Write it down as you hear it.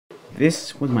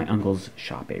This was my uncle's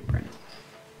shop apron.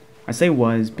 I say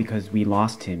was because we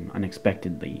lost him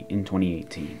unexpectedly in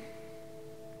 2018.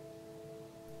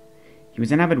 He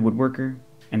was an avid woodworker,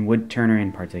 and woodturner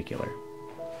in particular.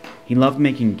 He loved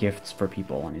making gifts for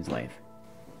people on his lathe.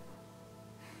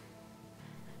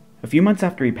 A few months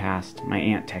after he passed, my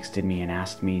aunt texted me and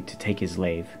asked me to take his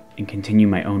lathe and continue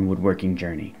my own woodworking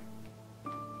journey.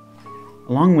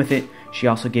 Along with it, she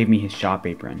also gave me his shop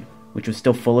apron, which was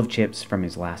still full of chips from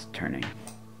his last turning.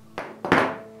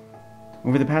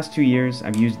 Over the past 2 years,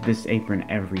 I've used this apron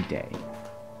every day,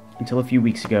 until a few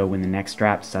weeks ago when the neck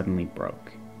strap suddenly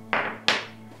broke.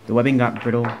 The webbing got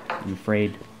brittle and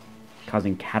frayed,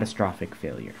 causing catastrophic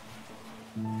failure.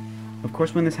 Of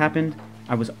course, when this happened,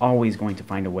 I was always going to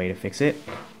find a way to fix it.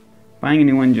 Buying a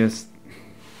new one just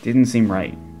didn't seem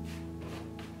right.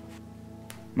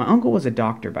 My uncle was a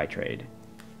doctor by trade,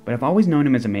 but I've always known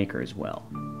him as a maker as well.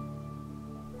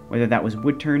 Whether that was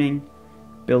wood turning,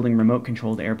 building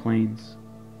remote-controlled airplanes,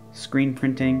 screen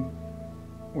printing,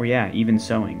 or even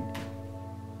sewing.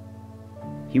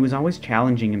 He was always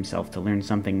challenging himself to learn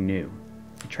something new,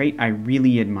 a trait I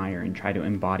really admire and try to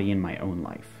embody in my own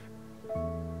life.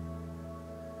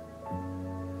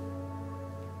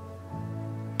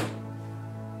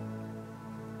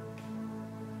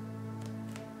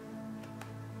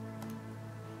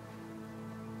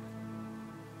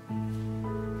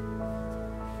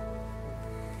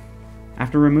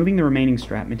 After removing the remaining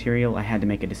strap material, I had to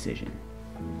make a decision.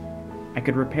 I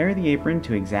could repair the apron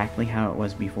to exactly how it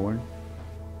was before,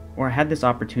 or I had this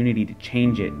opportunity to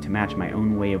change it to match my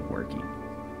own way of working.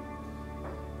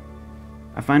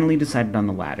 I finally decided on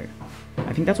the latter.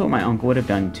 I think that's what my uncle would have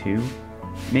done too.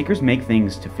 Makers make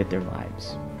things to fit their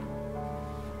lives.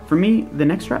 For me, the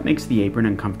neck strap makes the apron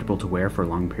uncomfortable to wear for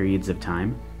long periods of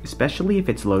time, especially if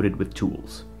it's loaded with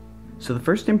tools. So the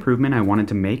first improvement I wanted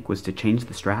to make was to change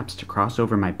the straps to cross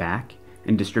over my back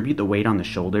and distribute the weight on the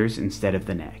shoulders instead of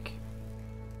the neck.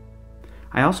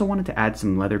 I also wanted to add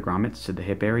some leather grommets to the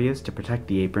hip areas to protect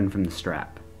the apron from the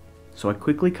strap, so I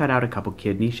quickly cut out a couple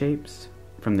kidney shapes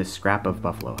from this scrap of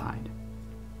buffalo hide.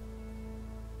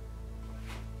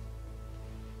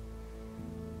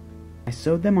 I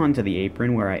sewed them onto the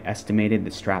apron where I estimated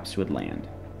the straps would land.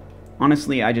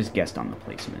 Honestly, I just guessed on the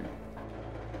placement.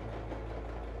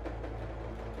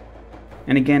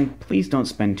 And again, please don't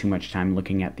spend too much time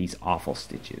looking at these awful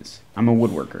stitches. I'm a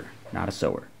woodworker, not a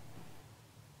sewer.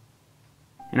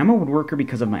 And I'm a woodworker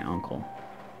because of my uncle.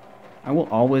 I will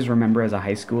always remember as a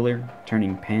high schooler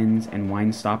turning pens and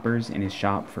wine stoppers in his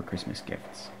shop for Christmas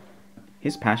gifts.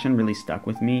 His passion really stuck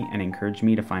with me and encouraged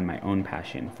me to find my own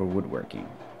passion for woodworking.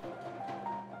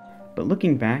 But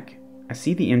looking back, I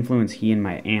see the influence he and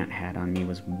my aunt had on me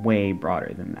was way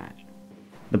broader than that.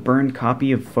 The burned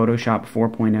copy of Photoshop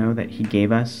 4.0 that he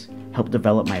gave us helped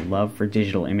develop my love for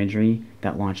digital imagery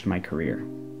that launched my career.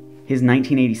 His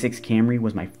 1986 Camry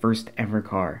was my first ever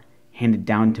car, handed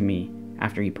down to me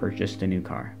after he purchased a new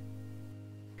car.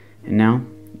 And now,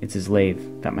 it's his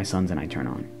lathe that my sons and I turn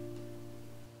on.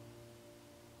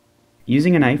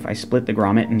 Using a knife, I split the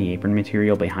grommet and the apron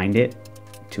material behind it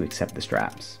to accept the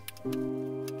straps.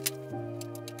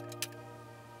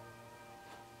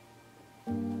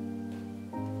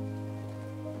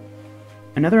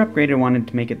 Another upgrade I wanted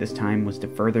to make at this time was to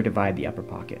further divide the upper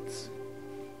pockets.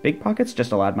 Big pockets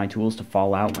just allowed my tools to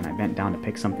fall out when I bent down to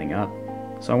pick something up,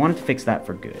 so I wanted to fix that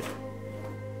for good.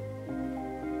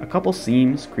 A couple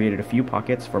seams created a few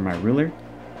pockets for my ruler,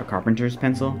 a carpenter's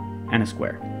pencil, and a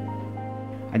square.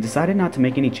 I decided not to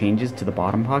make any changes to the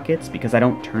bottom pockets because I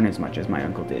don't turn as much as my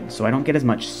uncle did, so I don't get as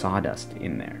much sawdust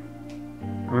in there.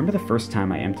 I remember the first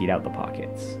time I emptied out the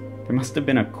pockets. There must have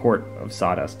been a quart of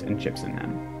sawdust and chips in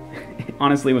them. It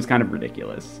honestly was kind of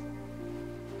ridiculous.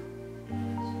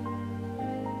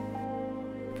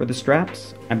 For the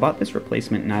straps, I bought this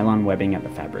replacement nylon webbing at the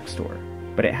fabric store,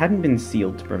 but it hadn't been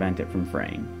sealed to prevent it from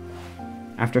fraying.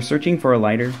 After searching for a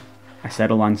lighter, I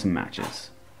settled on some matches.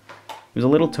 It was a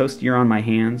little toastier on my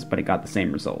hands, but it got the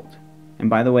same result. And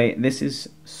by the way, this is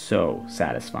so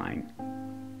satisfying.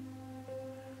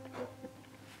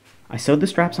 I sewed the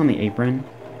straps on the apron,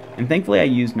 and thankfully I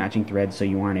used matching threads so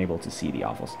you aren't able to see the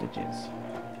awful stitches.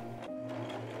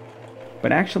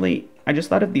 But actually, I just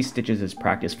thought of these stitches as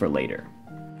practice for later.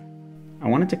 I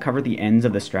wanted to cover the ends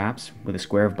of the straps with a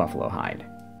square of buffalo hide.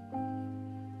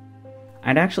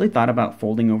 I'd actually thought about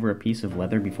folding over a piece of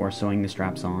leather before sewing the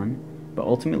straps on, but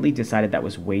ultimately decided that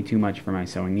was way too much for my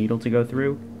sewing needle to go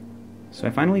through, so I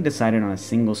finally decided on a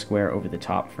single square over the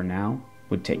top for now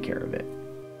would take care of it.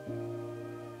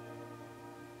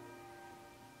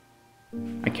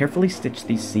 I carefully stitched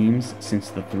these seams since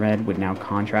the thread would now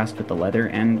contrast with the leather,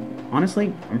 and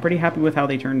honestly, I'm pretty happy with how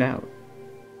they turned out.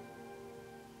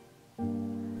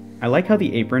 I like how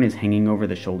the apron is hanging over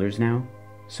the shoulders now,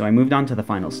 so I moved on to the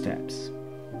final steps.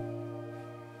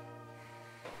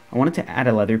 I wanted to add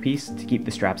a leather piece to keep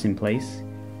the straps in place,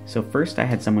 so first I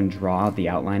had someone draw the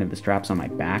outline of the straps on my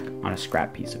back on a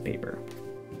scrap piece of paper.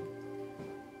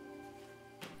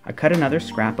 I cut another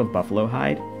scrap of buffalo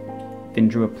hide, then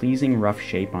drew a pleasing rough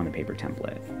shape on the paper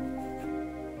template.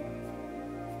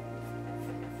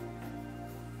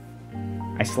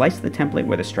 I sliced the template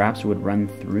where the straps would run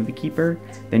through the keeper,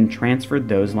 then transferred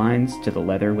those lines to the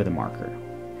leather with a marker.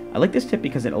 I like this tip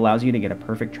because it allows you to get a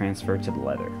perfect transfer to the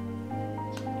leather.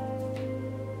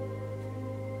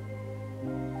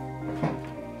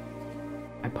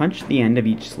 I punched the end of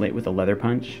each slit with a leather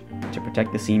punch to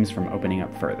protect the seams from opening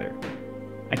up further.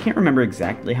 I can't remember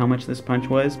exactly how much this punch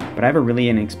was, but I have a really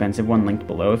inexpensive one linked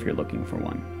below if you're looking for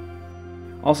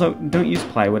one. Also, don't use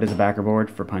plywood as a backer board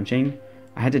for punching.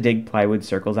 I had to dig plywood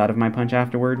circles out of my punch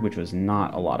afterward, which was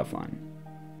not a lot of fun.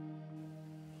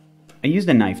 I used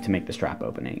a knife to make the strap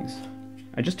openings.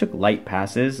 I just took light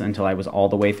passes until I was all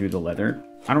the way through the leather.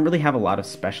 I don't really have a lot of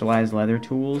specialized leather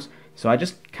tools, so I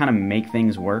just kind of make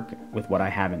things work with what I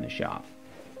have in the shop.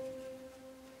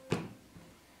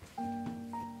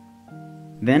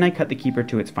 Then I cut the keeper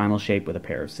to its final shape with a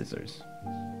pair of scissors.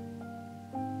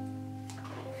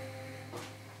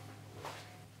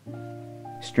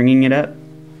 Stringing it up,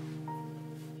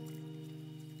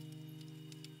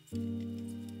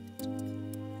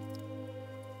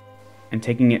 and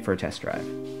taking it for a test drive.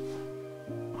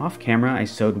 Off camera, I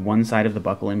sewed one side of the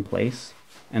buckle in place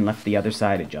and left the other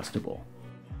side adjustable.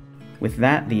 With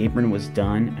that, the apron was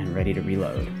done and ready to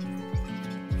reload.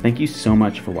 Thank you so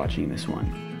much for watching this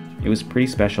one. It was pretty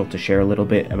special to share a little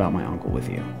bit about my uncle with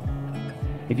you.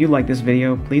 If you like this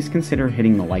video, please consider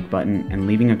hitting the like button and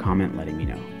leaving a comment letting me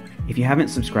know. If you haven't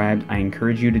subscribed, I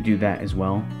encourage you to do that as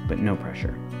well, but no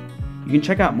pressure. You can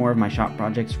check out more of my shop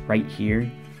projects right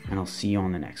here, and I'll see you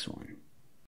on the next one.